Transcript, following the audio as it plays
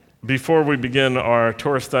Before we begin our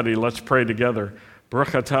Torah study, let's pray together. Baruch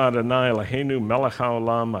atah Adonai Eloheinu melech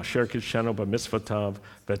haolam asher kidshanu b'mitzvotav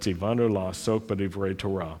v'tzivanu la'asok b'divrei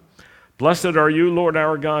Torah. Blessed are you, Lord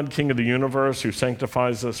our God, King of the universe, who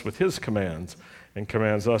sanctifies us with his commands and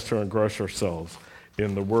commands us to engross ourselves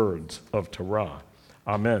in the words of Torah.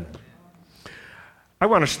 Amen. I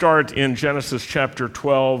want to start in Genesis chapter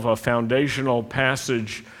 12, a foundational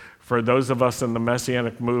passage for those of us in the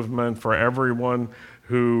Messianic movement, for everyone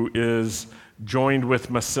who is joined with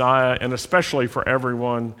Messiah, and especially for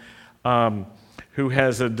everyone who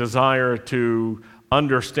has a desire to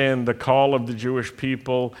understand the call of the Jewish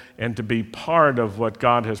people and to be part of what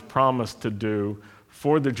God has promised to do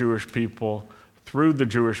for the Jewish people, through the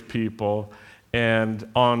Jewish people, and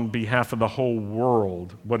on behalf of the whole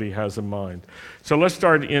world, what he has in mind. So let's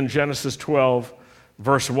start in Genesis 12,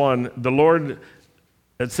 verse 1. The Lord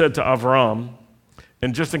had said to Avram,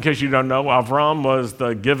 and just in case you don't know, Avram was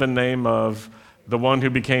the given name of the one who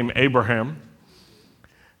became Abraham.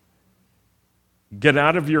 Get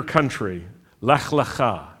out of your country, lech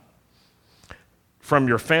lecha, from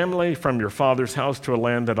your family, from your father's house to a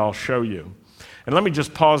land that I'll show you. And let me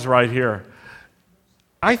just pause right here.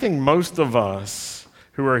 I think most of us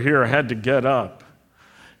who are here had to get up,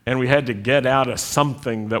 and we had to get out of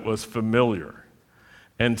something that was familiar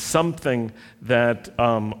and something that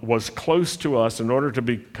was close to us in order to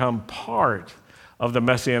become part of the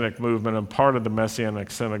Messianic movement and part of the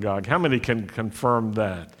Messianic synagogue. How many can confirm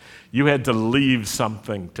that? You had to leave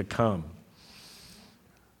something to come.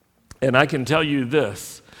 And I can tell you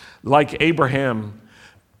this, like Abraham,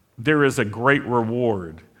 there is a great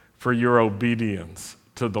reward for your obedience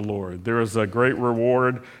to the Lord. There is a great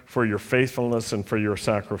reward for your faithfulness and for your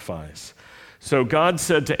sacrifice. So God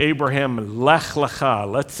said to Abraham, lech lecha,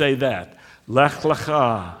 let's say that, lech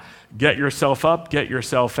lecha, get yourself up, get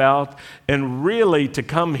yourself out, and really to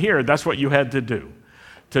come here, that's what you had to do.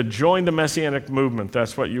 To join the Messianic movement,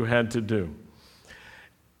 that's what you had to do.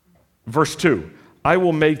 Verse 2, I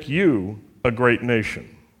will make you a great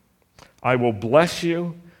nation. I will bless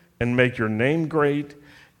you and make your name great,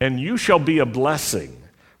 and you shall be a blessing.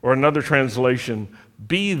 Or another translation,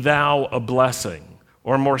 be thou a blessing.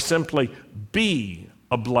 Or more simply, be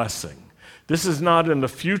a blessing. This is not in the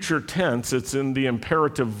future tense, it's in the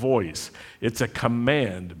imperative voice. It's a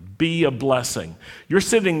command, be a blessing. You're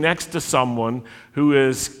sitting next to someone who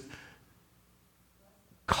is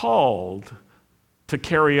called to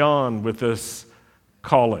carry on with this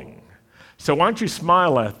calling. So why don't you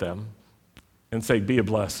smile at them and say, be a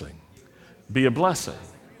blessing. Be a blessing.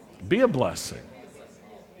 Be a blessing.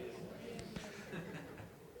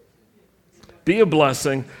 Be a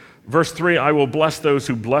blessing. Verse 3, I will bless those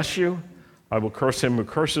who bless you. I will curse him who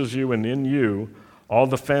curses you, and in you all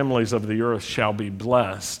the families of the earth shall be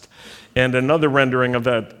blessed. And another rendering of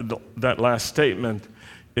that last statement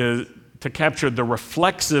is to capture the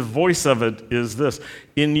reflexive voice of it is this: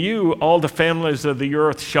 in you all the families of the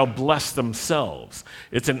earth shall bless themselves.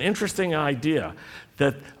 It's an interesting idea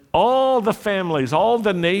that all the families, all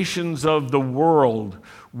the nations of the world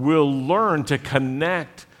will learn to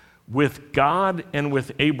connect with God and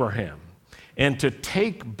with Abraham, and to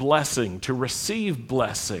take blessing, to receive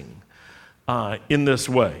blessing in this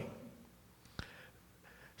way.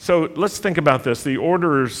 So let's think about this. The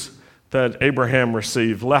orders that Abraham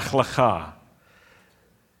received, lech lecha,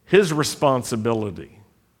 his responsibility,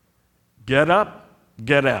 get up,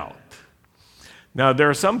 get out. Now, there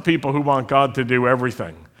are some people who want God to do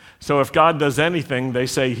everything. So if God does anything, they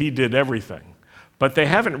say he did everything. But they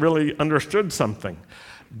haven't really understood something.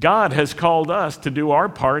 God has called us to do our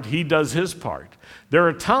part, he does his part. There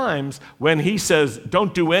are times when he says,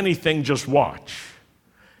 don't do anything, just watch.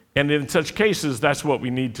 And in such cases, that's what we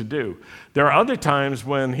need to do. There are other times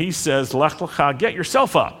when he says, lech lecha, get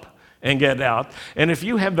yourself up and get out. And if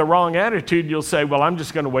you have the wrong attitude, you'll say, well, I'm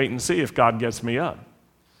just going to wait and see if God gets me up.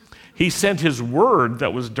 He sent his word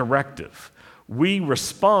that was directive. We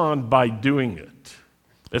respond by doing it.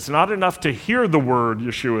 It's not enough to hear the word,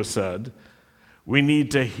 Yeshua said. We need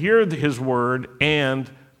to hear his word and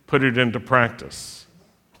put it into practice.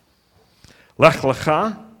 Lech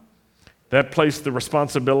lecha, that placed the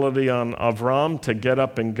responsibility on Avram to get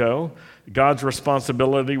up and go. God's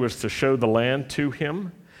responsibility was to show the land to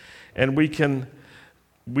him. And we can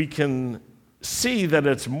see that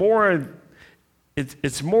it's more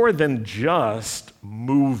than just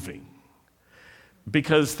moving.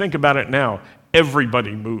 Because think about it now,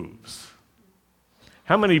 everybody moves.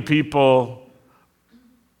 How many people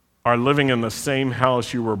are living in the same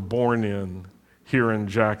house you were born in here in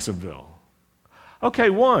Jacksonville?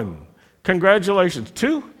 Okay, 1. Congratulations.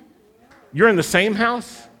 2? You're in the same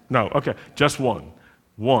house? No, okay, just 1.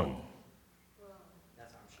 One.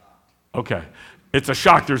 Okay. It's a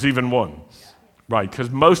shock there's even one. Right, because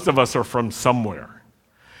most of us are from somewhere.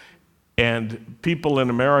 And people in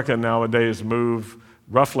America nowadays move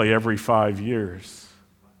roughly every 5 years.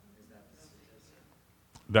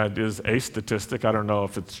 That is a statistic. I don't know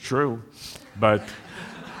if it's true, but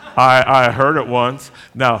I heard it once.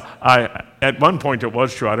 Now, at one point it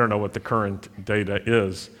was true. I don't know what the current data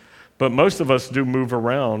is. But most of us do move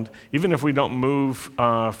around, even if we don't move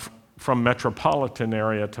from metropolitan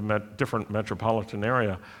area to different metropolitan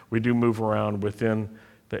area, we do move around within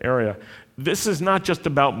the area. This is not just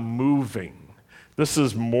about moving. This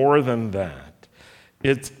is more than that.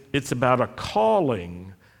 It's about a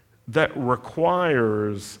calling that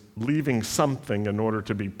requires leaving something in order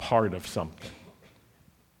to be part of something.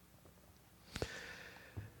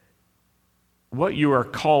 What you are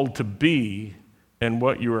called to be and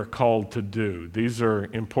what you are called to do. These are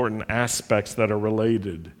important aspects that are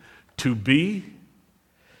related. To be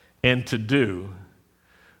and to do.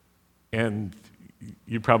 And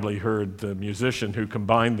you probably heard the musician who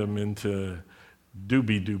combined them into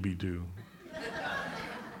doobie doobie doo.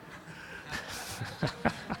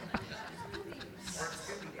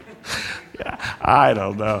 Yeah, I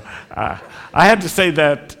don't know. I had to say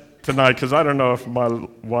that tonight because I don't know if my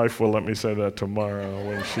wife will let me say that tomorrow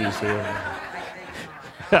when she's here.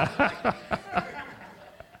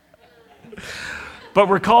 But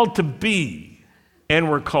we're called to be and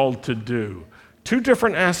we're called to do. Two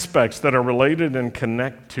different aspects that are related and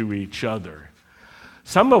connect to each other.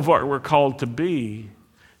 Some of what we're called to be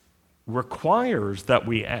requires that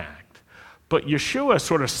we act. But Yeshua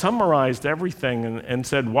sort of summarized everything and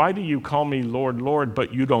said, why do you call me Lord, Lord,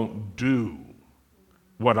 but you don't do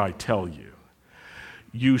what I tell you?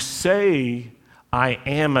 You say, I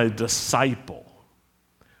am a disciple,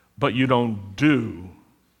 but you don't do.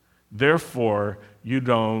 Therefore, you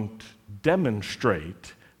don't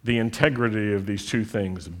demonstrate the integrity of these two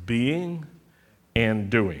things, being and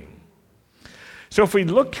doing. So if we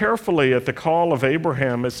look carefully at the call of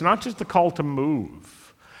Abraham, it's not just a call to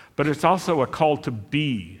move, but it's also a call to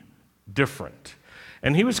be different.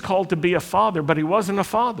 And he was called to be a father, but he wasn't a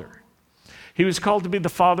father. He was called to be the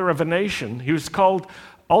father of a nation. He was called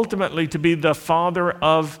ultimately to be the father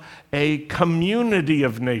of a community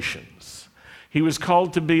of nations. He was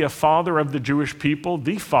called to be a father of the Jewish people,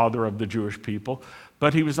 the father of the Jewish people,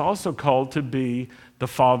 but he was also called to be the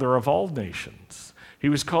father of all nations. He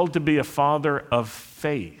was called to be a father of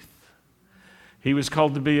faith. He was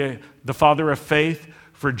called to be the father of faith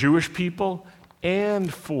for Jewish people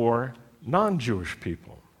and for non-Jewish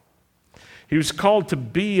people. He was called to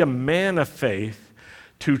be a man of faith,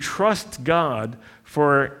 to trust God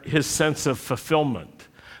for his sense of fulfillment.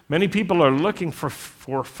 Many people are looking for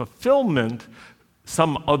fulfillment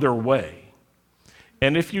some other way.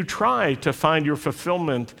 And if you try to find your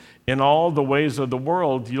fulfillment in all the ways of the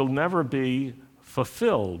world, you'll never be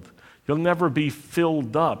fulfilled. You'll never be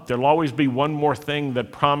filled up. There'll always be one more thing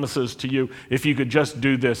that promises to you, if you could just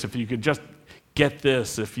do this, if you could just get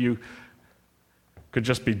this, if you could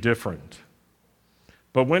just be different.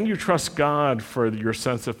 But when you trust God for your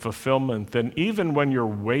sense of fulfillment, then even when you're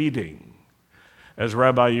waiting, as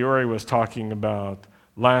Rabbi Uri was talking about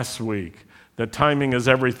last week, that timing is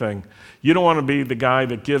everything. You don't want to be the guy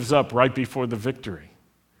that gives up right before the victory.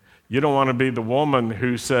 You don't want to be the woman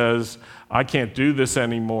who says, I can't do this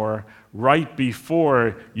anymore, right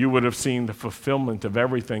before you would have seen the fulfillment of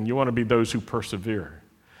everything. You want to be those who persevere.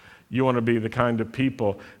 You want to be the kind of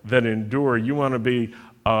people that endure. You want to be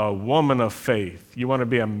a woman of faith. You want to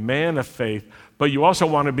be a man of faith, but you also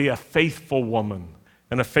want to be a faithful woman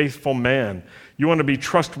and a faithful man. You want to be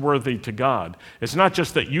trustworthy to God. It's not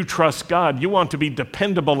just that you trust God, you want to be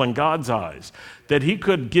dependable in God's eyes, that he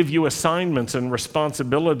could give you assignments and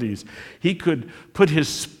responsibilities. He could put his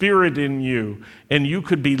Spirit in you, and you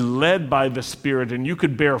could be led by the Spirit, and you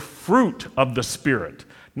could bear fruit of the Spirit,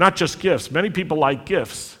 not just gifts. Many people like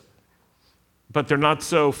gifts, but they're not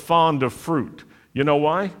so fond of fruit. You know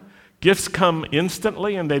why? Gifts come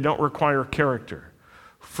instantly, and they don't require character.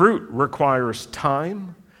 Fruit requires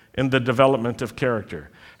time and the development of character.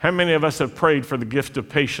 How many of us have prayed for the gift of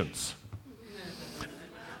patience?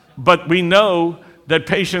 But we know that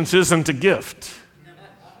patience isn't a gift.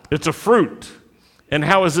 It's a fruit. And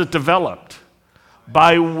how is it developed?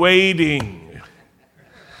 By waiting.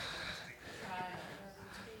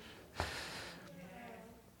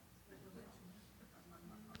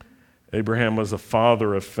 Abraham was a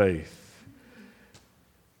father of faith.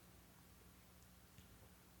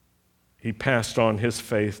 He passed on his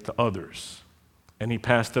faith to others, and he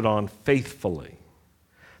passed it on faithfully.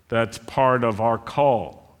 That's part of our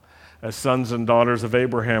call as sons and daughters of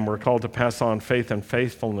Abraham, we're called to pass on faith and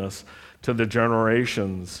faithfulness to the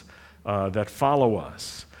generations that follow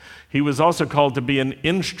us. He was also called to be an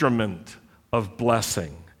instrument of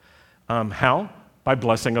blessing. How? By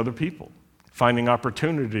blessing other people, finding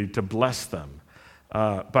opportunity to bless them,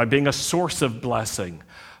 by being a source of blessing,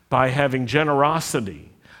 by having generosity,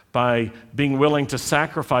 by being willing to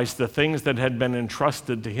sacrifice the things that had been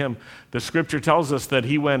entrusted to him. The scripture tells us that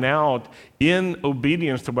he went out in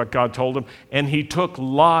obedience to what God told him, and he took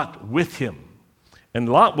Lot with him. And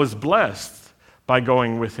Lot was blessed by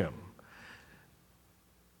going with him.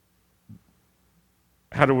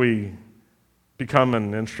 How do we become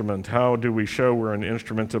an instrument? How do we show we're an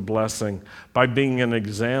instrument of blessing? By being an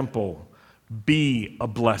example. Be a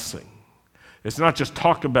blessing. It's not just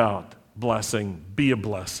talk about blessing, be a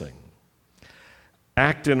blessing.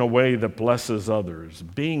 Act in a way that blesses others.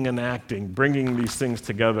 Being and acting, bringing these things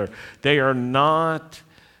together. They are not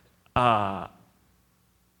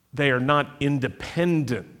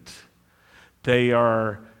independent. They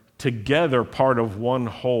are together part of one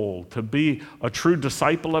whole. To be a true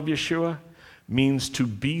disciple of Yeshua means to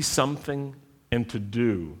be something and to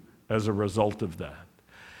do as a result of that.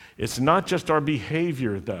 It's not just our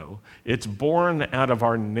behavior, though. It's born out of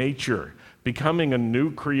our nature. Becoming a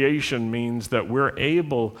new creation means that we're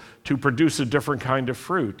able to produce a different kind of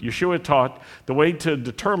fruit. Yeshua taught the way to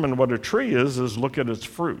determine what a tree is look at its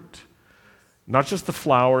fruit. Not just the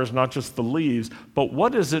flowers, not just the leaves, but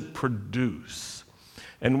what does it produce?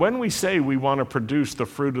 And when we say we want to produce the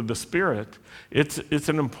fruit of the Spirit, it's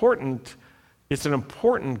an important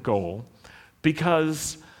goal,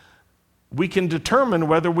 because we can determine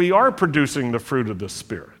whether we are producing the fruit of the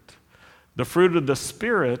Spirit. The fruit of the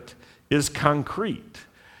Spirit is concrete.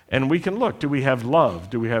 And we can look, do we have love?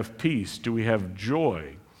 Do we have peace? Do we have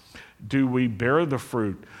joy? Do we bear the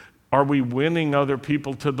fruit? Are we winning other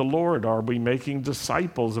people to the Lord? Are we making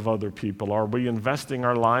disciples of other people? Are we investing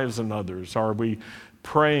our lives in others? Are we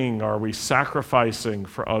praying? Are we sacrificing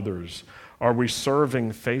for others? Are we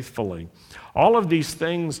serving faithfully? All of these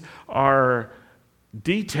things are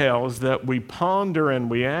details that we ponder and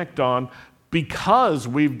we act on because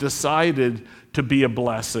we've decided to be a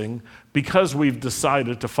blessing, because we've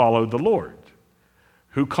decided to follow the Lord,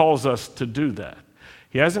 who calls us to do that.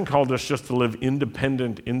 He hasn't called us just to live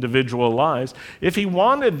independent, individual lives. If he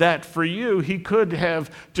wanted that for you, he could have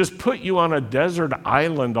just put you on a desert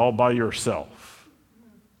island all by yourself.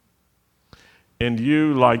 And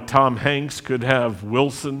you, like Tom Hanks, could have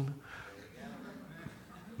Wilson,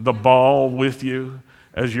 the ball, with you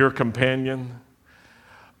as your companion.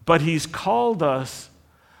 But he's called us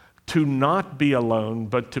to not be alone,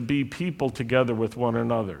 but to be people together with one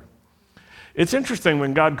another. It's interesting,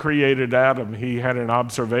 when God created Adam, he had an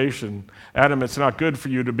observation. Adam, it's not good for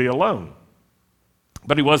you to be alone.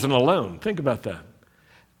 But he wasn't alone. Think about that.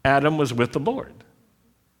 Adam was with the Lord.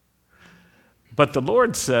 But the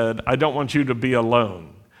Lord said, I don't want you to be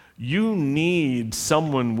alone. You need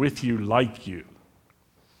someone with you like you.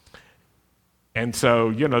 And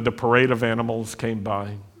so, the parade of animals came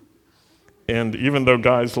by. And even though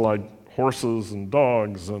guys like horses and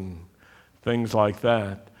dogs and things like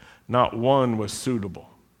that, not one was suitable.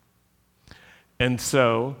 And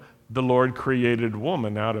so the Lord created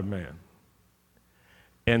woman out of man.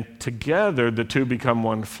 And together the two become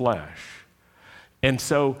one flesh. And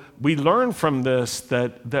so we learn from this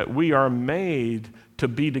that we are made to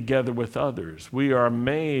be together with others. We are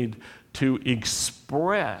made to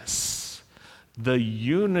express the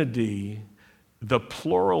unity, the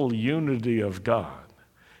plural unity of God,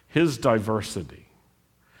 his diversity,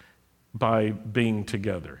 by being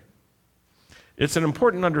together. It's an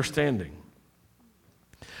important understanding.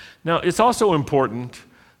 Now, it's also important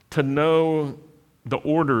to know the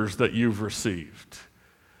orders that you've received,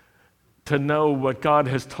 to know what God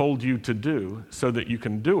has told you to do so that you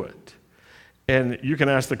can do it. And you can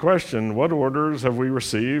ask the question, what orders have we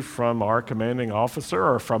received from our commanding officer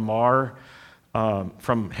or from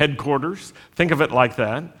headquarters? Think of it like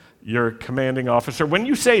that, your commanding officer. When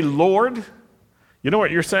you say Lord, you know what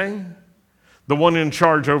you're saying? The one in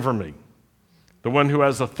charge over me, the one who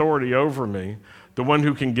has authority over me, the one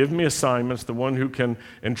who can give me assignments, the one who can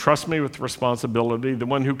entrust me with responsibility, the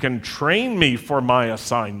one who can train me for my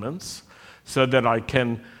assignments so that I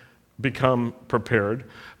can become prepared.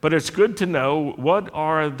 But it's good to know what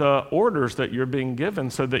are the orders that you're being given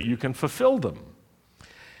so that you can fulfill them.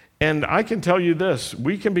 And I can tell you this,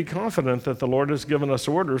 we can be confident that the Lord has given us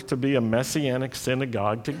orders to be a messianic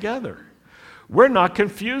synagogue together. We're not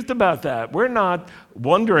confused about that. We're not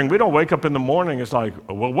wondering. We don't wake up in the morning, it's like,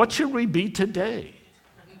 well, what should we be today?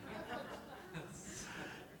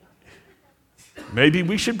 Maybe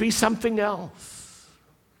we should be something else.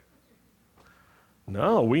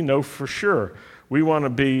 No, we know for sure. We want to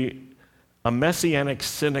be a messianic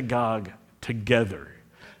synagogue together.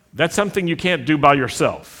 That's something you can't do by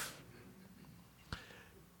yourself.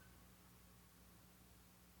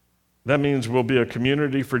 That means we'll be a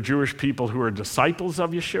community for Jewish people who are disciples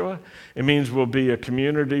of Yeshua. It means we'll be a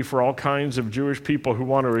community for all kinds of Jewish people who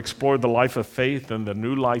want to explore the life of faith and the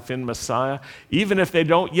new life in Messiah, even if they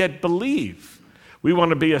don't yet believe. We want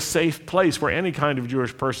to be a safe place where any kind of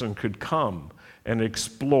Jewish person could come and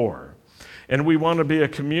explore. And we want to be a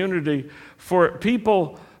community for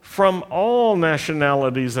people from all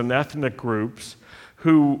nationalities and ethnic groups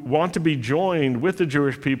who want to be joined with the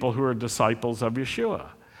Jewish people who are disciples of Yeshua.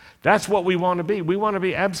 That's what we want to be. We want to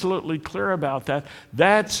be absolutely clear about that.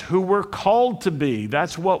 That's who we're called to be.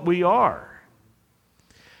 That's what we are.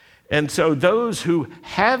 And so those who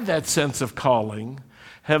have that sense of calling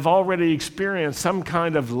have already experienced some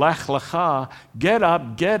kind of lech lecha, get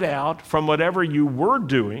up, get out from whatever you were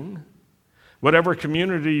doing, whatever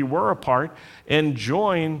community you were a part, and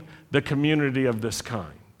join the community of this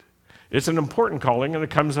kind. It's an important calling, and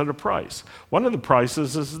it comes at a price. One of the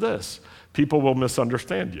prices is this: people will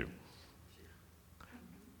misunderstand you.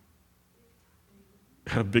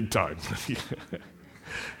 Big time.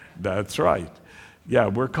 That's right. Yeah,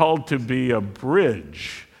 we're called to be a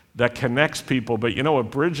bridge that connects people, but you know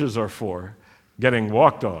what bridges are for? Getting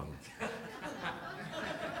walked on.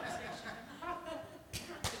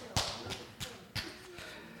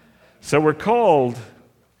 So we're called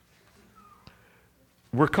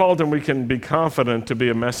and we can be confident to be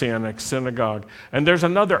a messianic synagogue. And there's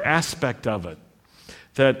another aspect of it,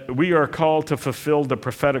 that we are called to fulfill the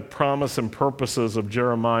prophetic promise and purposes of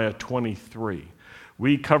Jeremiah 23.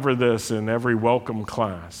 We cover this in every welcome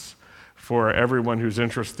class for everyone who's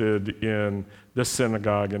interested in this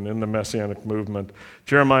synagogue and in the messianic movement.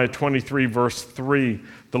 Jeremiah 23, verse 3,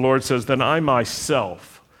 the Lord says, "Then I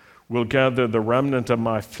myself will gather the remnant of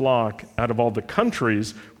my flock out of all the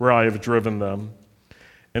countries where I have driven them,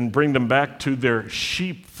 and bring them back to their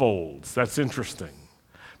sheepfolds." That's interesting.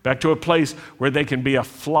 Back to a place where they can be a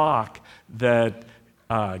flock that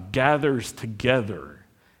gathers together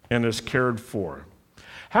and is cared for.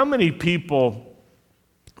 How many people,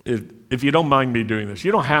 if you don't mind me doing this,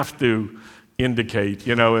 you don't have to indicate,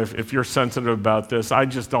 if you're sensitive about this. I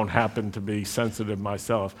just don't happen to be sensitive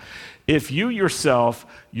myself. If you yourself,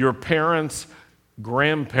 your parents,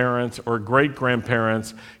 grandparents, or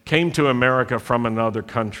great-grandparents came to America from another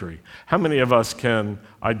country, how many of us can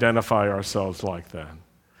identify ourselves like that?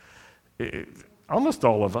 Almost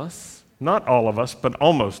all of us. Not all of us, but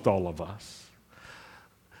almost all of us.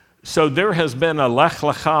 So there has been a lech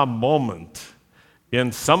lecha moment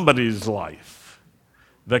in somebody's life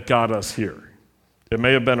that got us here. It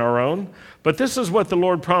may have been our own, but this is what the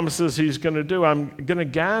Lord promises He's going to do. I'm going to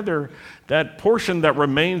gather that portion that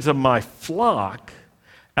remains of my flock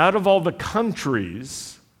out of all the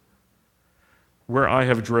countries where I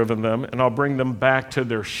have driven them, and I'll bring them back to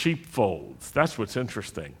their sheepfolds. That's what's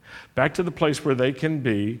interesting. Back to the place where they can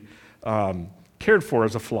be cared for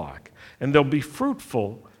as a flock. And they'll be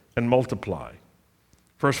fruitful and multiply.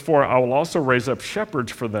 Verse 4, "I will also raise up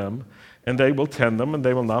shepherds for them, and they will tend them, and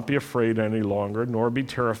they will not be afraid any longer, nor be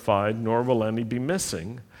terrified, nor will any be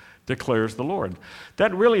missing, declares the Lord."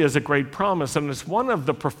 That really is a great promise, and it's one of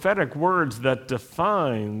the prophetic words that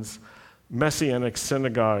defines messianic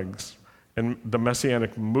synagogues and the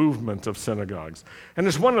messianic movement of synagogues. And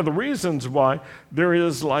it's one of the reasons why there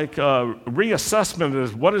is like a reassessment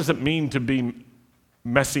of what does it mean to be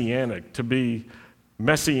messianic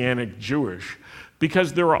Jewish,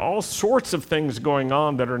 because there are all sorts of things going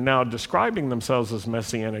on that are now describing themselves as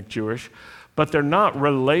Messianic Jewish, but they're not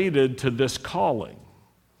related to this calling.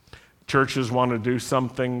 Churches want to do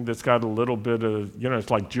something that's got a little bit of, it's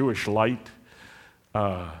like Jewish Light,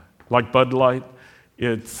 like Bud Light.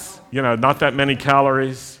 It's, not that many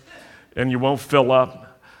calories, and you won't fill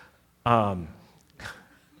up. I'm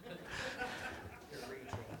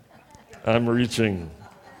reaching.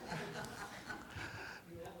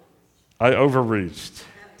 I overreached.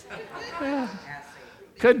 Yeah.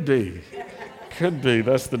 Could be.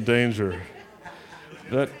 That's the danger.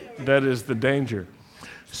 That is the danger.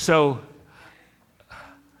 So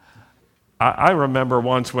I remember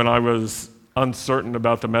once when I was uncertain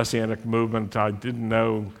about the Messianic movement, I didn't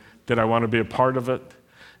know that I want to be a part of it.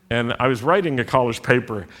 And I was writing a college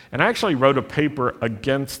paper, and I actually wrote a paper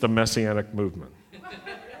against the Messianic movement.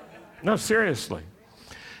 No, seriously.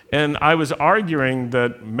 And I was arguing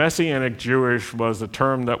that Messianic Jewish was a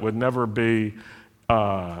term that would never be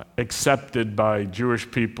accepted by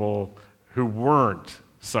Jewish people who weren't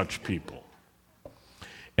such people.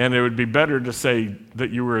 and it would be better to say that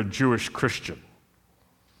you were a Jewish Christian.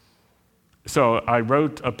 So I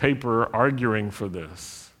wrote a paper arguing for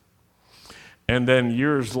this. And then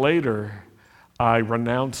years later, I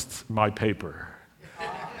renounced my paper.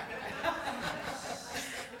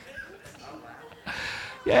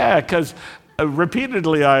 Yeah, because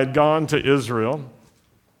repeatedly I had gone to Israel,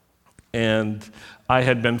 and I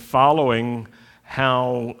had been following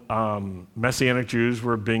how Messianic Jews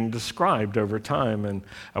were being described over time. And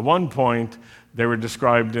at one point, they were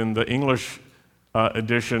described in the English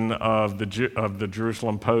edition of the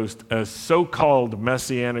Jerusalem Post as so-called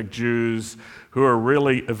Messianic Jews who are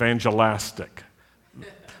really evangelistic.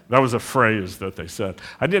 That was a phrase that they said.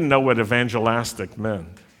 I didn't know what evangelistic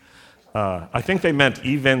meant. I think they meant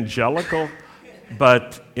evangelical,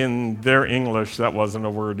 but in their English, that wasn't a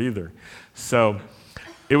word either. So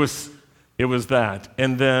it was that.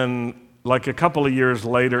 And then, like a couple of years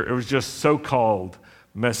later, it was just so-called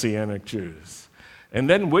Messianic Jews. And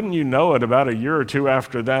then, wouldn't you know it, about a year or two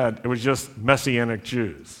after that, it was just Messianic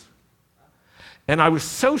Jews. And I was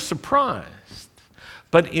so surprised.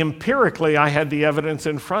 But empirically, I had the evidence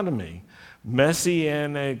in front of me.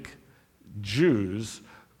 Messianic Jews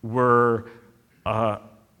were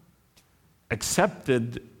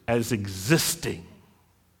accepted as existing.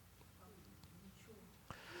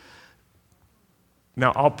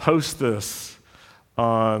 Now, I'll post this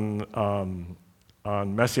on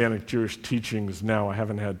Messianic Jewish Teachings now. I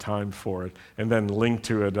haven't had time for it, and then link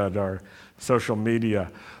to it at our social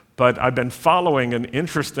media. But I've been following an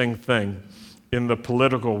interesting thing in the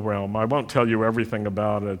political realm. I won't tell you everything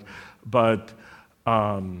about it, but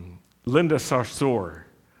Linda Sarsour,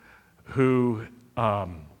 who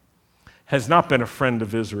has not been a friend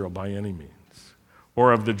of Israel by any means,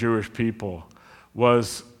 or of the Jewish people,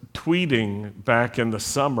 was tweeting back in the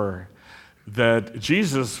summer that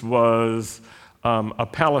Jesus was a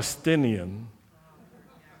Palestinian.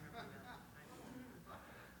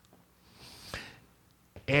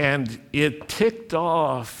 And it ticked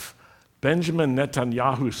off Benjamin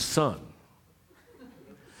Netanyahu's son.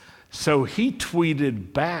 So he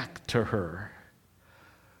tweeted back to her,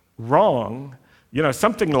 wrong,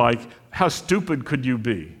 something like, how stupid could you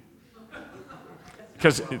be?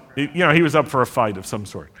 Because, he was up for a fight of some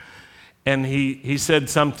sort. And he said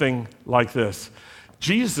something like this: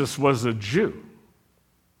 Jesus was a Jew.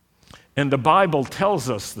 And the Bible tells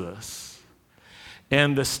us this.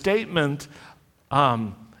 And the statement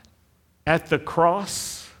at the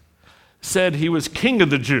cross said he was king of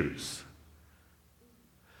the Jews.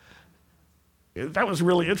 That was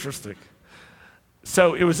really interesting.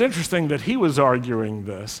 So it was interesting that he was arguing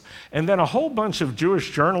this, and then a whole bunch of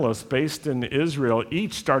Jewish journalists based in Israel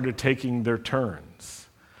each started taking their turns,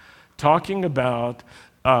 talking about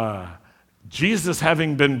Jesus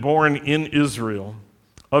having been born in Israel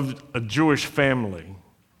of a Jewish family,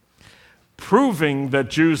 proving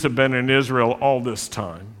that Jews have been in Israel all this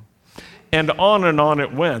time, and on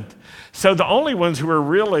it went. So the only ones who were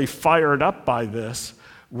really fired up by this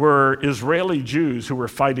were Israeli Jews who were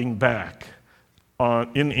fighting back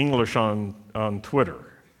in English on Twitter.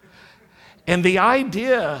 And the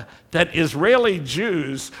idea that Israeli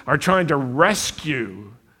Jews are trying to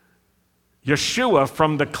rescue Yeshua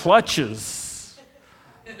from the clutches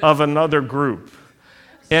of another group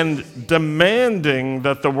and demanding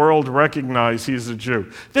that the world recognize he's a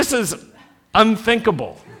Jew. This is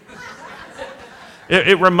unthinkable.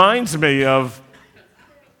 It reminds me of,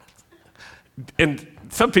 and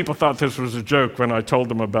some people thought this was a joke when I told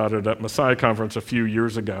them about it at Messiah Conference a few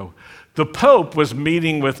years ago. The Pope was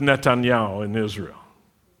meeting with Netanyahu in Israel,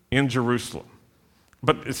 in Jerusalem.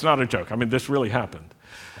 But it's not a joke. I mean, this really happened.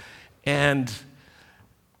 And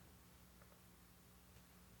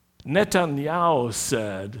Netanyahu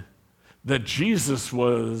said that Jesus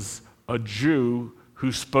was a Jew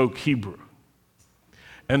who spoke Hebrew.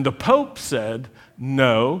 And the Pope said,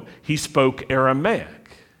 no, he spoke Aramaic.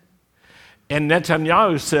 And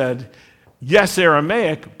Netanyahu said, yes,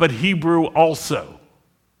 Aramaic, but Hebrew also.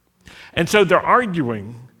 And so they're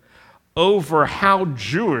arguing over how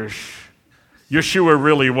Jewish Yeshua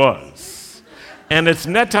really was. And it's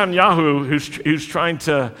Netanyahu who's trying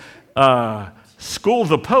to school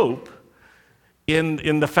the Pope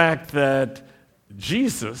in the fact that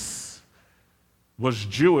Jesus was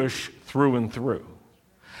Jewish through and through.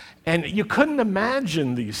 And you couldn't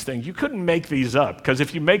imagine these things. You couldn't make these up, because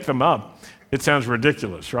if you make them up, it sounds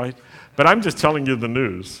ridiculous, right? But I'm just telling you the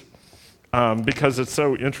news because it's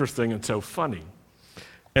so interesting and so funny.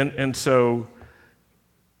 And so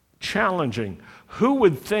challenging. Who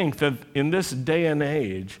would think that in this day and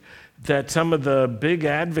age that some of the big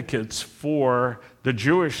advocates for the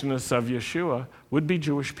Jewishness of Yeshua would be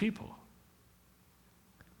Jewish people.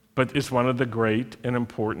 But it's one of the great and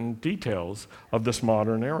important details of this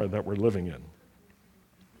modern era that we're living in.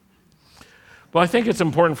 Well, I think it's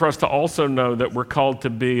important for us to also know that we're called to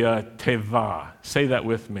be a tevah. Say that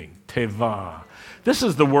with me, tevah. This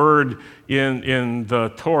is the word in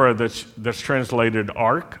the Torah that's translated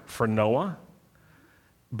ark for Noah,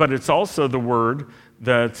 but it's also the word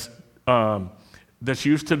that's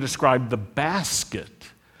used to describe the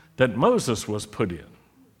basket that Moses was put in.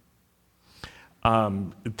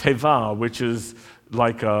 Tevah, which is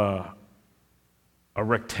like a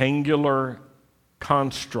rectangular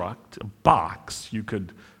construct, a box, you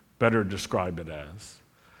could better describe it as.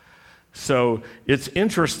 So it's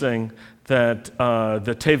interesting that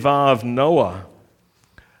the Tevah of Noah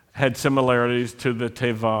had similarities to the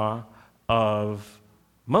Tevah of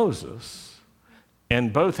Moses,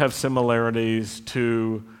 and both have similarities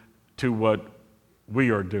to what we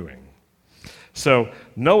are doing. So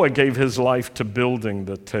Noah gave his life to building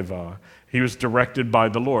the Tevah. He was directed by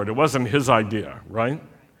the Lord. It wasn't his idea, right?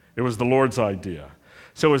 It was the Lord's idea.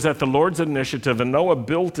 So it was at the Lord's initiative, and Noah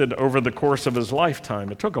built it over the course of his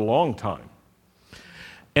lifetime. It took a long time.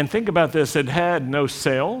 And think about this. It had no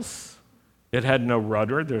sails. It had no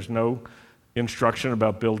rudder. There's no instruction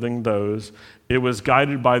about building those. It was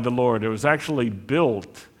guided by the Lord. It was actually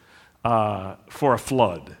built for a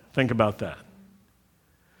flood. Think about that.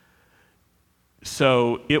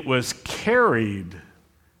 So it was carried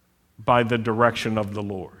by the direction of the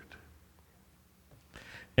Lord.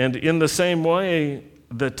 And in the same way,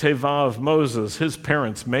 the Tevah of Moses, his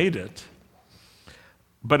parents made it,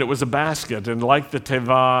 but it was a basket. And like the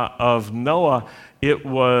Tevah of Noah, it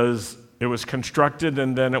was constructed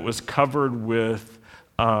and then it was covered with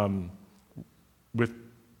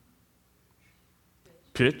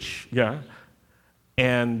pitch, yeah.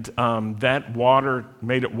 And that water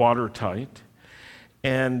made it watertight.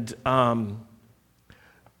 And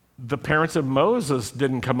the parents of Moses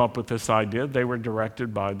didn't come up with this idea. They were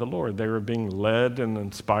directed by the Lord. They were being led and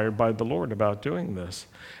inspired by the Lord about doing this.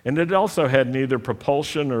 And it also had neither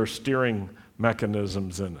propulsion or steering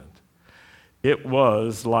mechanisms in it. It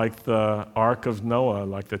was like the Ark of Noah,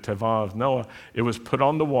 like the Tevah of Noah. It was put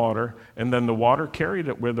on the water, and then the water carried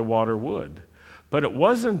it where the water would. But it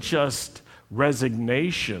wasn't just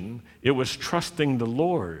resignation. It was trusting the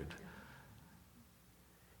Lord.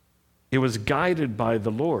 It was guided by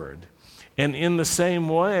the Lord. And in the same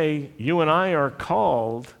way, you and I are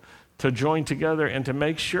called to join together and to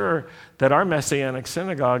make sure that our Messianic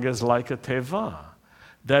synagogue is like a tevah,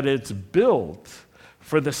 that it's built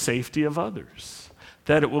for the safety of others,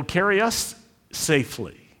 that it will carry us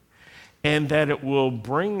safely, and that it will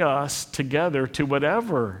bring us together to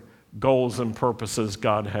whatever goals and purposes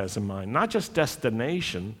God has in mind. Not just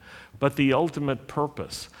destination, but the ultimate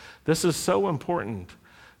purpose. This is so important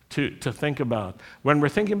to think about. When we're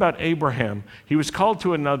thinking about Abraham, he was called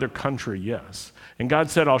to another country, yes. And God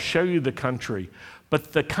said, I'll show you the country.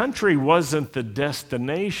 But the country wasn't the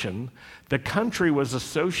destination. The country was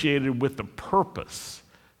associated with the purpose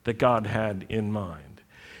that God had in mind.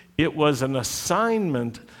 It was an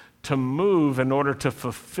assignment to move in order to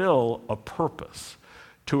fulfill a purpose,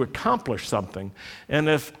 to accomplish something. And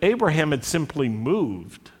if Abraham had simply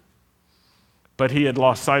moved, but he had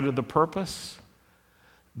lost sight of the purpose,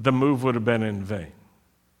 the move would have been in vain.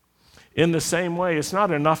 In the same way, it's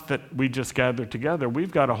not enough that we just gather together.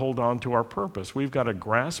 We've got to hold on to our purpose. We've got to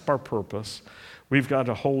grasp our purpose. We've got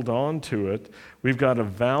to hold on to it. We've got to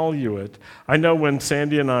value it. I know when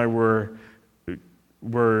Sandy and I were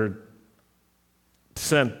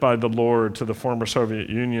sent by the Lord to the former Soviet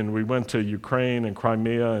Union, we went to Ukraine and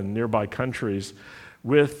Crimea and nearby countries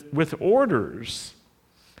with orders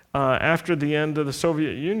after the end of the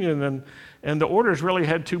Soviet Union. And the orders really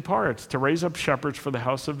had two parts: to raise up shepherds for the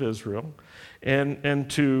house of Israel and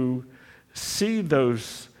to see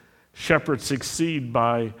those shepherds succeed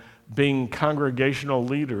by being congregational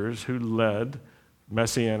leaders who led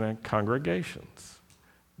Messianic congregations.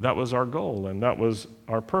 That was our goal, and that was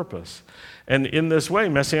our purpose. And in this way,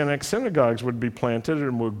 Messianic synagogues would be planted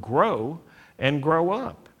and would grow and grow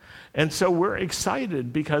up. And so we're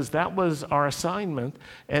excited because that was our assignment,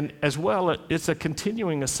 and as well, it's a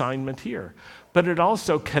continuing assignment here. But it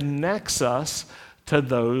also connects us to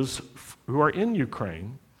those who are in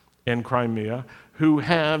Ukraine and Crimea who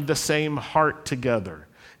have the same heart together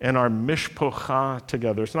and are mishpocha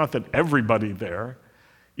together. It's not that everybody there,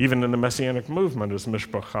 even in the Messianic movement, is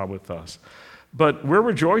mishpocha with us. But we're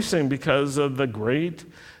rejoicing because of the great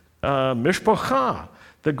mishpocha,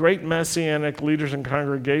 the great Messianic leaders and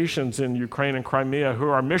congregations in Ukraine and Crimea who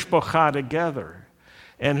are mishpocha together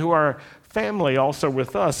and who are family also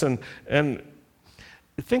with us. And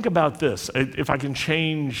think about this. If I can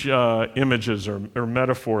change images or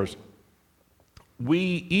metaphors,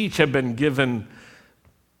 we each have been given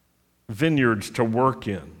vineyards to work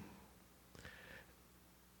in.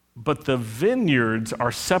 But the vineyards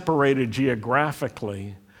are separated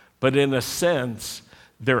geographically, but in a sense,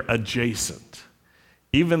 they're adjacent.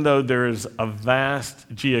 Even though there's a vast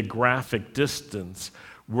geographic distance,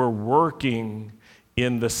 we're working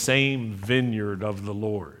in the same vineyard of the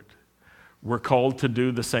Lord. We're called to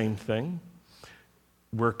do the same thing.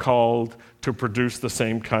 We're called to produce the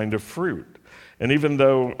same kind of fruit. And even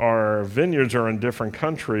though our vineyards are in different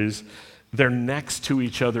countries, they're next to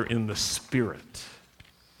each other in the spirit.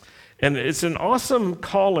 And it's an awesome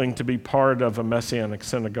calling to be part of a Messianic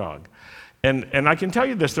synagogue. And I can tell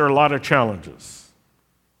you this, there are a lot of challenges.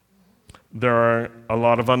 There are a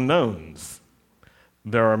lot of unknowns.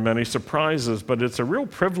 There are many surprises, but it's a real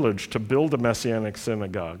privilege to build a Messianic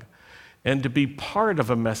synagogue and to be part of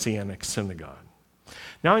a Messianic synagogue.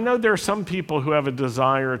 Now, I know there are some people who have a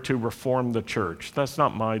desire to reform the church. That's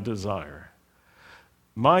not my desire.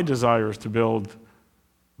 My desire is to build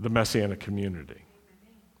the Messianic community.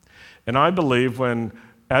 And I believe when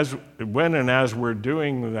and as we're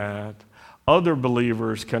doing that, other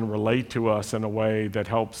believers can relate to us in a way that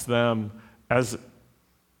helps them, as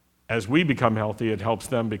we become healthy, it helps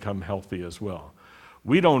them become healthy as well.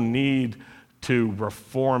 We don't need to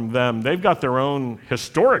reform them. They've got their own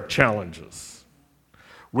historic challenges,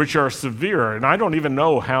 which are severe, and I don't even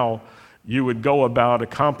know how you would go about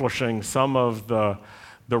accomplishing some of the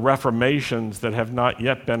reformations that have not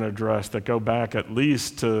yet been addressed, that go back at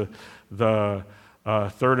least to the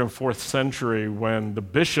 3rd and 4th century when the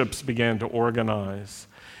bishops began to organize.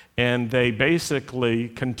 And they basically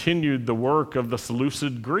continued the work of the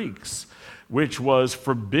Seleucid Greeks, which was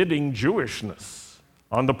forbidding Jewishness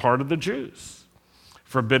on the part of the Jews.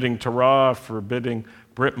 Forbidding Torah, forbidding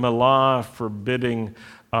Brit Milah, forbidding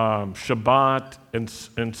Shabbat,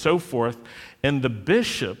 and so forth. And the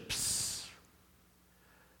bishops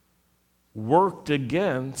worked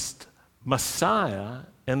against Messiah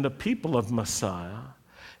and the people of Messiah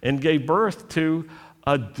and gave birth to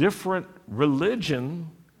a different religion,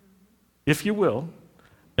 if you will.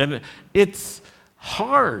 And it's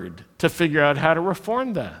hard to figure out how to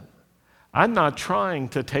reform that. I'm not trying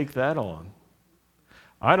to take that on.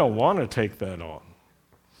 I don't want to take that on.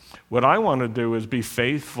 What I want to do is be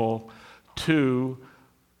faithful to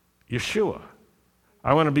Yeshua.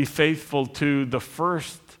 I want to be faithful to the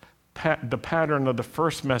pattern of the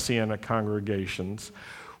first Messianic congregations,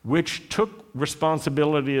 which took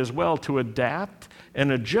responsibility as well to adapt and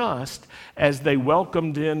adjust as they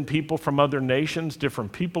welcomed in people from other nations,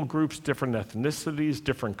 different people groups, different ethnicities,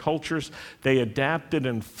 different cultures. They adapted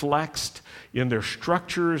and flexed in their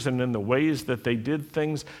structures and in the ways that they did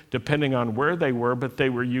things depending on where they were, but they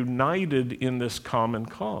were united in this common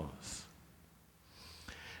cause.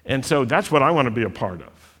 And so that's what I want to be a part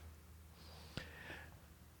of.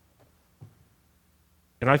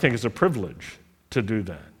 And I think it's a privilege to do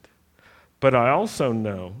that. But I also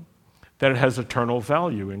know that it has eternal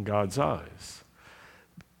value in God's eyes.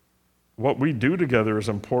 What we do together is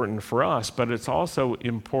important for us, but it's also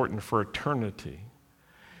important for eternity.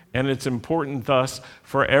 And it's important thus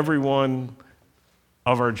for everyone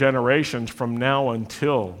of our generations from now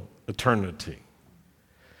until eternity.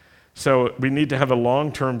 So we need to have a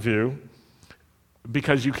long-term view,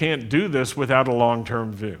 because you can't do this without a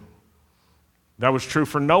long-term view. That was true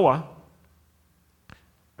for Noah.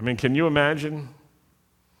 I mean, can you imagine?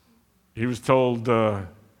 He was told,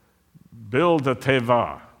 build a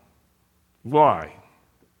teva. Why?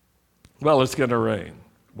 Well, it's going to rain.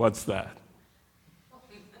 What's that?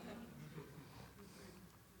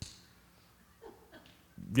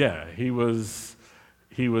 Yeah, he was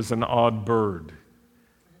an odd bird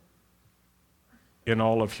in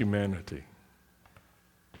all of humanity.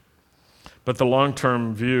 But the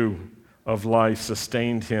long-term view of life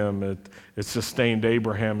sustained him. It sustained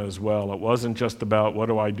Abraham as well. It wasn't just about what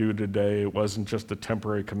do I do today. It wasn't just a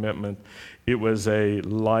temporary commitment. It was a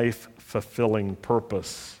life-fulfilling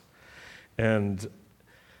purpose. And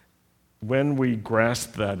when we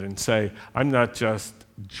grasp that and say, I'm not just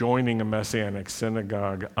joining a Messianic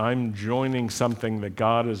synagogue, I'm joining something that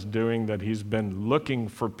God is doing, that he's been looking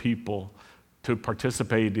for people to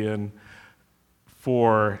participate in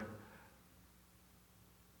for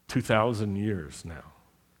 2,000 years now.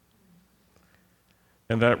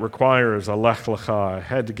 And that requires a lech lecha. I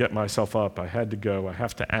had to get myself up. I had to go. I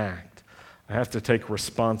have to act. I have to take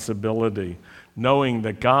responsibility, knowing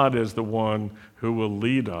that God is the one who will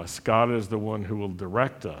lead us. God is the one who will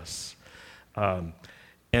direct us.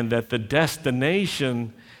 and that the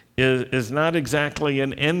destination is not exactly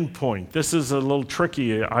an end point. This is a little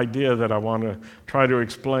tricky idea that I want to try to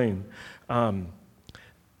explain.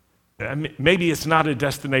 Maybe it's not a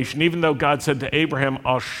destination, even though God said to Abraham,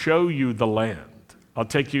 I'll show you the land. I'll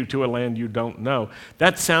take you to a land you don't know.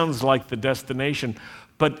 That sounds like the destination,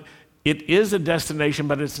 but it is a destination,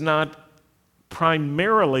 but it's not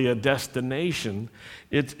primarily a destination.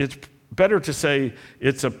 It's better to say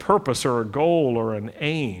it's a purpose or a goal or an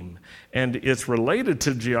aim. And it's related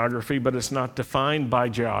to geography, but it's not defined by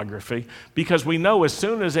geography, because we know as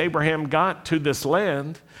soon as Abraham got to this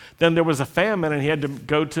land, then there was a famine and he had to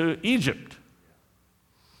go to Egypt.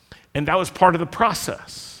 And that was part of the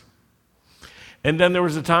process. And then there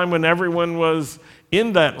was a time when everyone was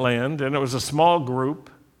in that land, and it was a small group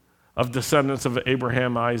of descendants of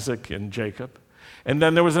Abraham, Isaac, and Jacob. And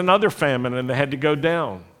then there was another famine, and they had to go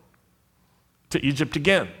down to Egypt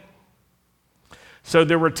again. So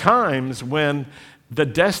there were times when the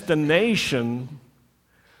destination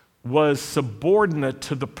was subordinate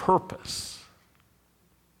to the purpose.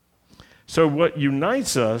 So what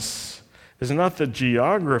unites us is not the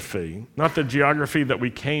geography that we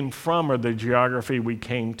came from or the geography we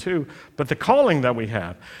came to, but the calling that we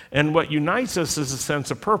have. And what unites us is a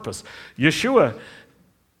sense of purpose. Yeshua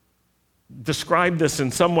described this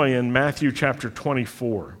in some way in Matthew chapter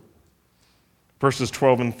 24. Verses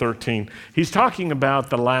 12 and 13. He's talking about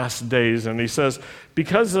the last days, and he says,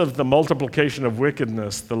 because of the multiplication of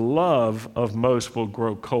wickedness, the love of most will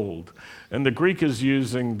grow cold. And the Greek is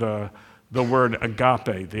using the word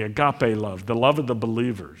agape, the agape love, the love of the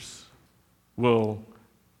believers will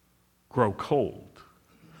grow cold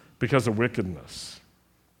because of wickedness.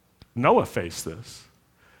 Noah faced this.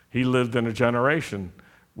 He lived in a generation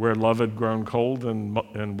where love had grown cold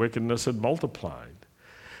and wickedness had multiplied.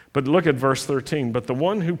 But look at verse 13. But the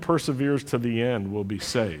one who perseveres to the end will be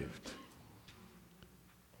saved.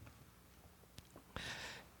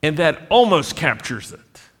 And that almost captures it.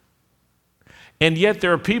 And yet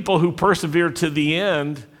there are people who persevere to the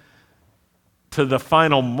end, to the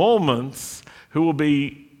final moments, who will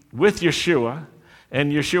be with Yeshua,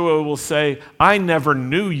 and Yeshua will say, I never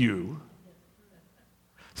knew you.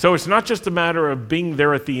 So it's not just a matter of being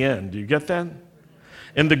there at the end. Do you get that?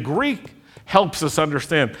 In the Greek, helps us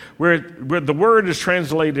understand. Where the word is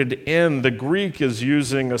translated in, the Greek is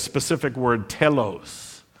using a specific word,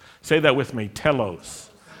 telos. Say that with me, telos.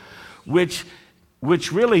 Which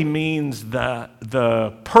really means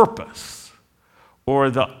the purpose or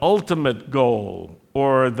the ultimate goal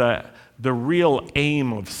or the real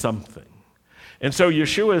aim of something. And so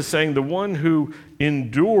Yeshua is saying the one who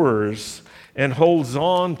endures and holds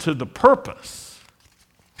on to the purpose,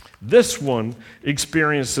 this one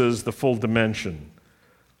experiences the full dimension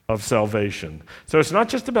of salvation. So it's not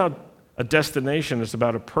just about a destination, it's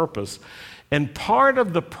about a purpose. And part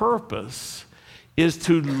of the purpose is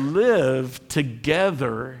to live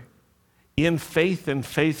together in faith and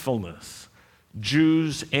faithfulness,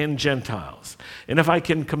 Jews and Gentiles. And if I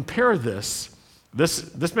can compare this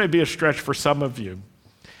may be a stretch for some of you.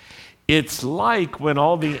 It's like when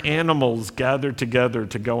all the animals gathered together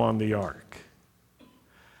to go on the ark.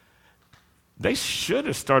 They should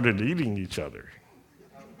have started eating each other.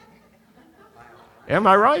 Am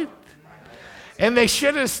I right? And they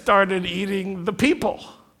should have started eating the people.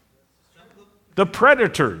 The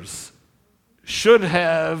predators should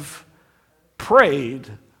have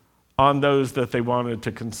preyed on those that they wanted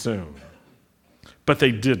to consume. But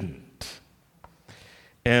they didn't.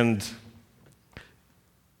 And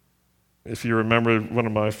if you remember one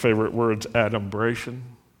of my favorite words, adumbration.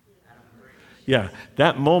 Yeah,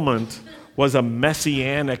 that moment was a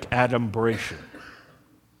messianic adumbration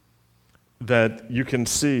that you can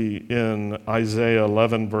see in Isaiah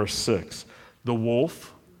 11, verse 6. The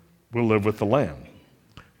wolf will live with the lamb.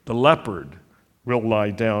 The leopard will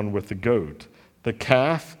lie down with the goat. The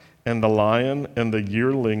calf and the lion and the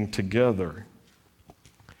yearling together.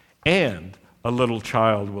 And a little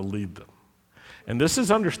child will lead them. And this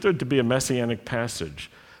is understood to be a messianic passage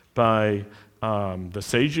by the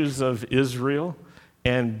sages of Israel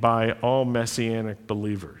and by all messianic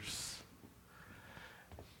believers.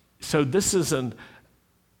 So this is an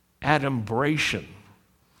adumbration,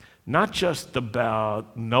 not just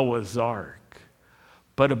about Noah's Ark,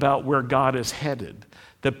 but about where God is headed.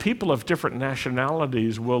 That people of different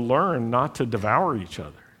nationalities will learn not to devour each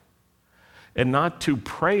other and not to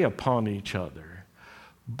prey upon each other,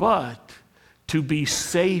 but to be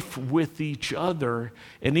safe with each other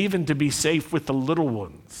and even to be safe with the little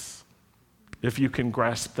ones. If you can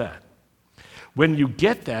grasp that. When you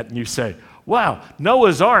get that and you say, wow,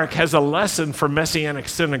 Noah's Ark has a lesson for Messianic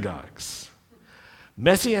synagogues.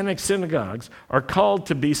 Messianic synagogues are called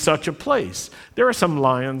to be such a place. There are some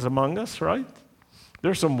lions among us, right?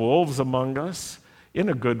 There are some wolves among us, in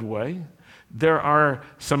a good way. There are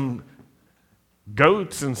some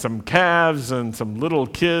goats and some calves and some little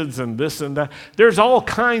kids and this and that. There's all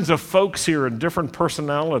kinds of folks here and different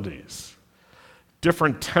personalities,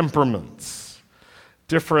 different temperaments,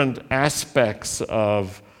 different aspects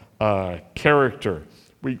of character.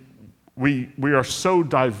 We are so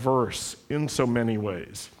diverse in so many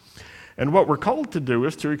ways. And what we're called to do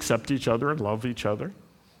is to accept each other and love each other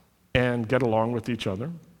and get along with each other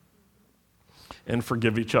and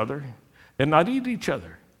forgive each other and not eat each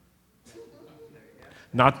other,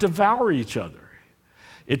 not devour each other.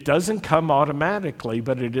 It doesn't come automatically,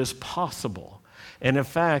 but it is possible. And in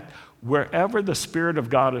fact, wherever the Spirit of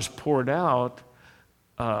God is poured out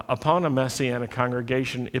upon a Messianic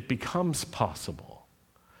congregation, it becomes possible.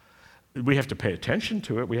 We have to pay attention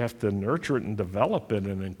to it. We have to nurture it and develop it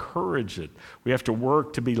and encourage it. We have to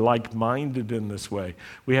work to be like-minded in this way.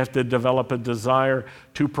 We have to develop a desire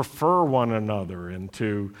to prefer one another and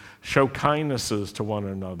to show kindnesses to one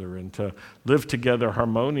another and to live together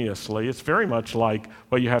harmoniously. It's very much like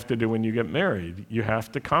what you have to do when you get married. You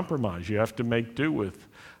have to compromise. You have to make do with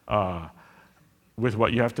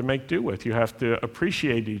what you have to make do with. You have to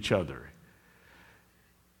appreciate each other.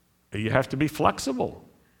 You have to be flexible.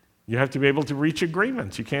 You have to be able to reach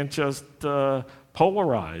agreements. You can't just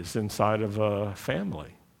polarize inside of a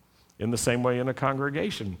family. In the same way in a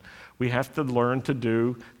congregation, we have to learn to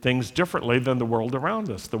do things differently than the world around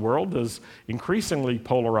us. The world is increasingly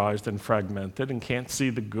polarized and fragmented and can't see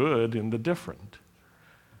the good in the different.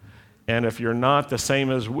 And if you're not the same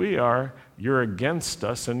as we are, you're against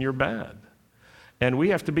us and you're bad. And we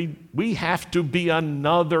have to be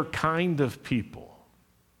another kind of people.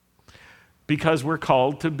 Because we're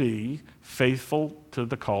called to be faithful to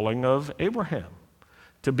the calling of Abraham,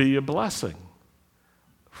 to be a blessing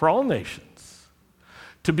for all nations,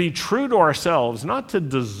 to be true to ourselves, not to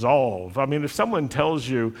dissolve. I mean, if someone tells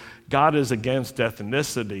you God is against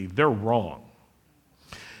ethnicity, they're wrong.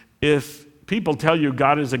 If people tell you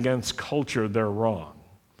God is against culture, they're wrong.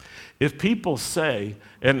 If people say,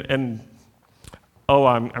 I'm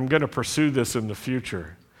going to pursue this in the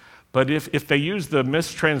future, but if they use the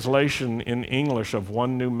mistranslation in English of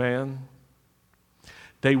one new man,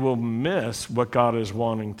 they will miss what God is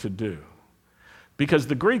wanting to do. Because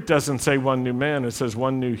the Greek doesn't say one new man, it says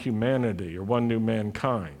one new humanity or one new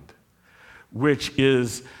mankind, which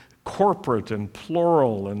is corporate and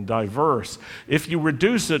plural and diverse. If you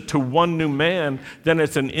reduce it to one new man, then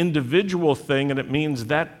it's an individual thing, and it means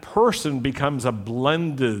that person becomes a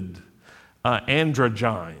blended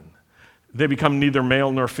androgyne. They become neither male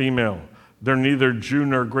nor female. They're neither Jew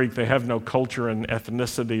nor Greek. They have no culture and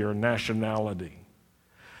ethnicity or nationality.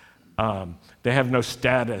 They have no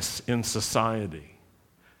status in society.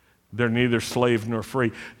 They're neither slave nor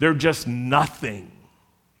free. They're just nothing.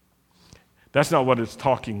 That's not what it's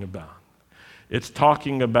talking about. It's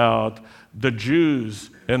talking about the Jews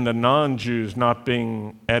and the non-Jews not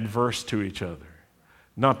being adverse to each other,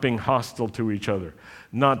 not being hostile to each other,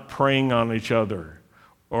 not preying on each other,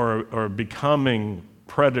 or becoming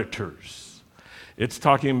predators. It's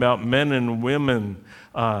talking about men and women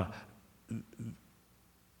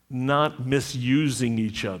not misusing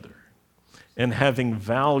each other and having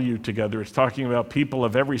value together. It's talking about people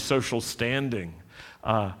of every social standing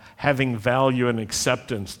having value and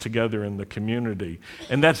acceptance together in the community.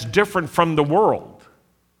 And that's different from the world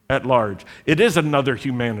at large. It is another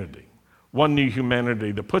humanity, one new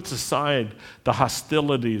humanity that puts aside the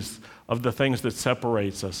hostilities of the things that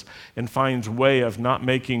separates us and finds way of not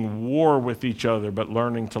making war with each other, but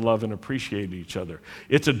learning to love and appreciate each other.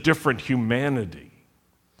 It's a different humanity.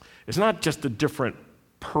 It's not just a different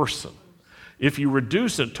person. If you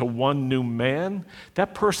reduce it to one new man,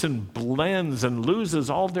 that person blends and loses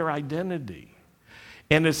all their identity.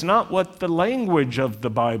 And it's not what the language of the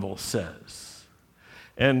Bible says.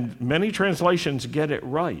 And many translations get it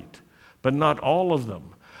right, but not all of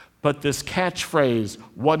them. But this catchphrase,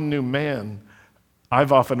 one new man,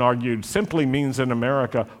 I've often argued, simply means in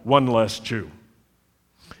America, one less Jew.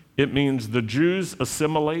 It means the Jews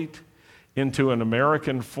assimilate into an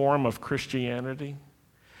American form of Christianity,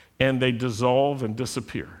 and they dissolve and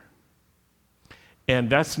disappear. And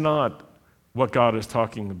that's not what God is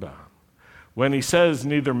talking about. When he says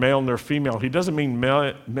neither male nor female, he doesn't mean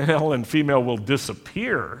male and female will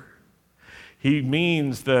disappear. He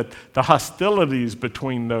means that the hostilities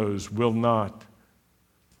between those will not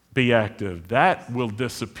be active. That will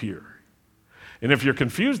disappear. And if you're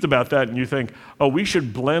confused about that and you think, oh, we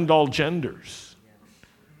should blend all genders.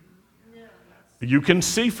 You can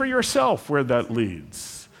see for yourself where that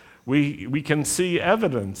leads. We can see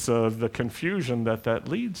evidence of the confusion that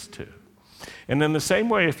leads to. And in the same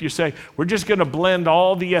way, if you say, we're just going to blend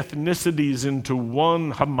all the ethnicities into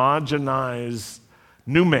one homogenized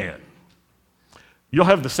new man, you'll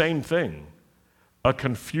have the same thing, a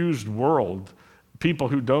confused world. People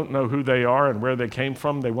who don't know who they are and where they came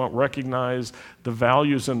from, they won't recognize the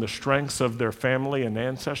values and the strengths of their family and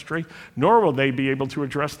ancestry, nor will they be able to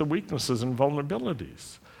address the weaknesses and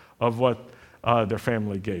vulnerabilities of what their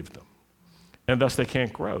family gave them. And thus they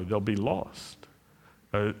can't grow. They'll be lost.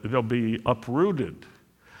 They'll be uprooted.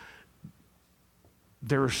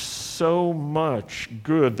 There's so much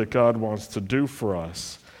good that God wants to do for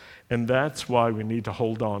us, and that's why we need to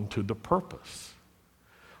hold on to the purpose.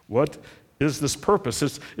 What is this purpose?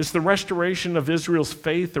 It's the restoration of Israel's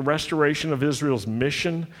faith, the restoration of Israel's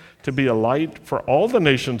mission to be a light for all the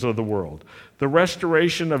nations of the world, the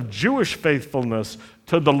restoration of Jewish faithfulness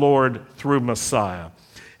to the Lord through Messiah.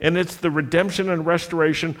 And it's the redemption and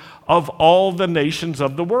restoration of all the nations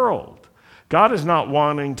of the world. God is not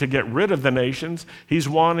wanting to get rid of the nations. He's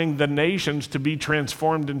wanting the nations to be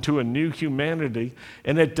transformed into a new humanity.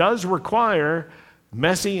 And it does require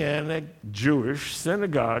Messianic Jewish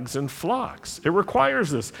synagogues and flocks. It requires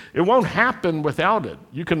this. It won't happen without it.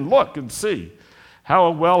 You can look and see how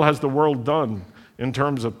well has the world done in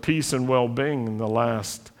terms of peace and well-being in the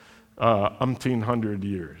last umpteen hundred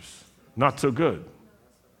years. Not so good.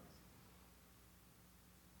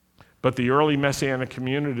 But the early Messianic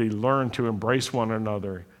community learned to embrace one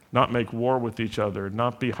another, not make war with each other,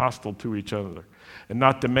 not be hostile to each other, and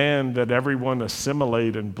not demand that everyone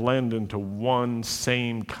assimilate and blend into one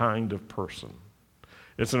same kind of person.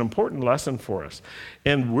 It's an important lesson for us.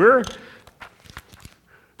 And we're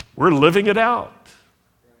living it out.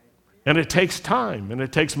 And it takes time, and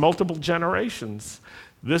it takes multiple generations.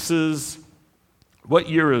 What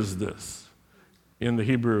year is this in the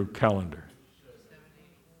Hebrew calendar?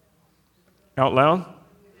 Out loud?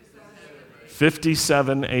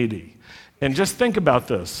 5780. And just think about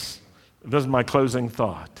this. This is my closing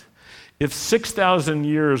thought. If 6,000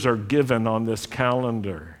 years are given on this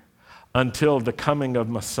calendar until the coming of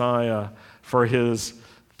Messiah for his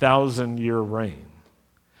 1,000-year reign,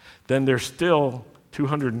 then there's still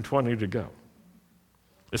 220 to go.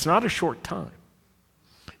 It's not a short time.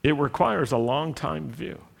 It requires a long time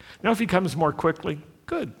view. Now, if he comes more quickly,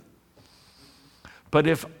 good. But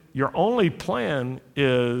if your only plan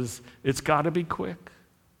is it's got to be quick,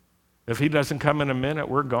 if he doesn't come in a minute,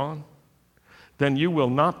 we're gone, then you will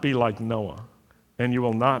not be like Noah, and you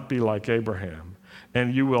will not be like Abraham,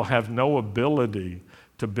 and you will have no ability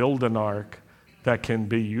to build an ark that can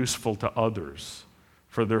be useful to others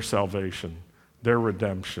for their salvation, their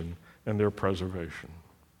redemption, and their preservation.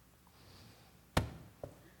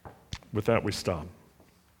 With that, we stop.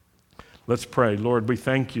 Let's pray. Lord, we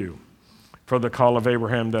thank you for the call of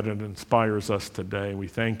Abraham that it inspires us today. We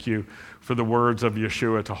thank you for the words of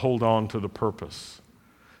Yeshua to hold on to the purpose,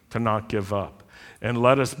 to not give up. And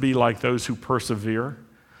let us be like those who persevere.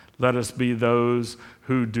 Let us be those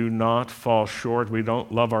who do not fall short. We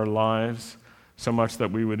don't love our lives so much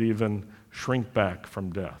that we would even shrink back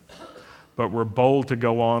from death. But we're bold to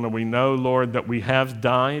go on, and we know, Lord, that we have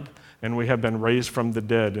died and we have been raised from the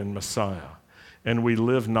dead in Messiah. And we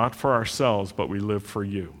live not for ourselves, but we live for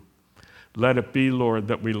you. Let it be, Lord,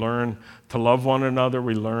 that we learn to love one another,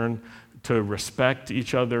 we learn to respect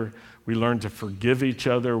each other, we learn to forgive each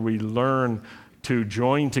other, we learn to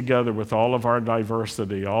join together with all of our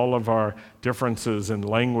diversity, all of our differences in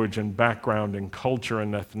language and background and culture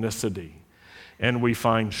and ethnicity. And we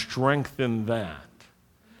find strength in that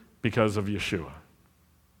because of Yeshua.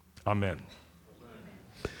 Amen.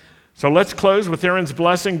 So let's close with Aaron's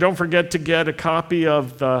blessing. Don't forget to get a copy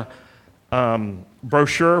of the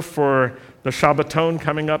brochure for the Shabbaton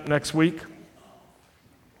coming up next week.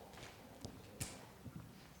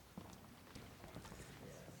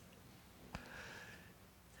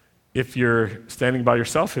 If you're standing by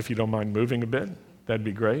yourself, if you don't mind moving a bit, that'd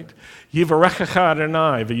be great. Yivarechecha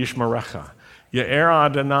Adonai v'yishmerecha. Ye'er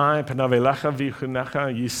Adonai panav elecha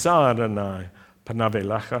v'yichunecha. Yisa Adonai panav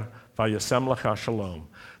elecha v'yasem lecha shalom.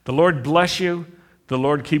 The Lord bless you. The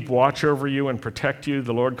Lord keep watch over you and protect you.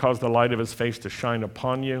 The Lord cause the light of his face to shine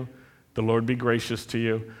upon you. The Lord be gracious to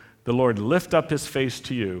you. The Lord lift up his face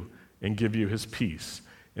to you and give you his peace.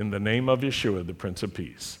 In the name of Yeshua, the Prince of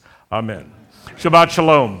Peace. Amen. Shabbat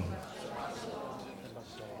Shalom.